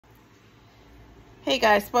Hey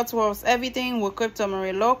guys, Sports Wars everything with crypto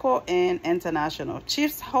marine local and international.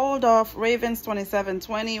 Chiefs hold off Ravens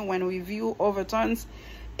 27-20 when review overturns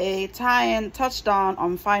a tie-in touchdown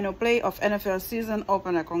on final play of NFL season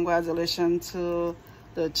opener. Congratulations to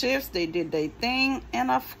the Chiefs. They did their thing,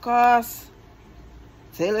 and of course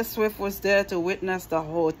Taylor Swift was there to witness the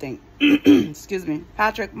whole thing. Excuse me.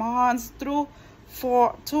 Patrick Mahomes threw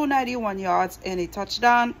for 291 yards and a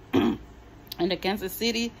touchdown. And the Kansas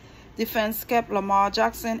City defense kept Lamar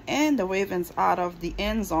Jackson and the Ravens out of the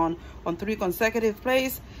end zone on 3 consecutive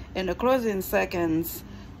plays in the closing seconds,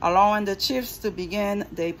 allowing the Chiefs to begin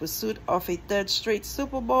their pursuit of a third straight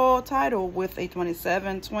Super Bowl title with a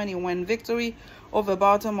 27-20 win victory over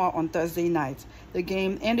Baltimore on Thursday night. The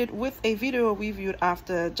game ended with a video reviewed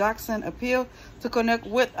after Jackson appealed to connect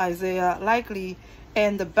with Isaiah Likely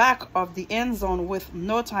in the back of the end zone with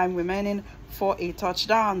no time remaining for a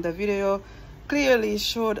touchdown. The video clearly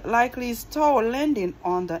showed Likely's toe landing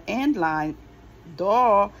on the end line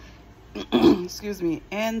door excuse me,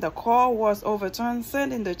 and the call was overturned,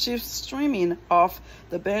 sending the Chiefs streaming off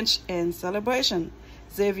the bench in celebration.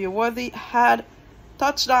 Xavier Worthy had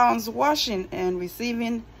touchdowns rushing and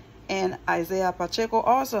receiving, and Isaiah Pacheco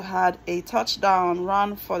also had a touchdown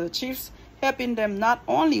run for the Chiefs, helping them not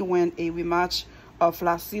only win a rematch of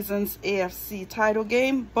last season's AFC title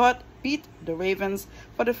game, but beat the Ravens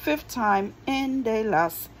for the 5th time in their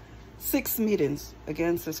last 6 meetings.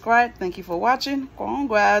 Again, subscribe. Thank you for watching.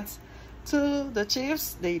 Congrats to the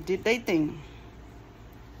Chiefs. They did their thing.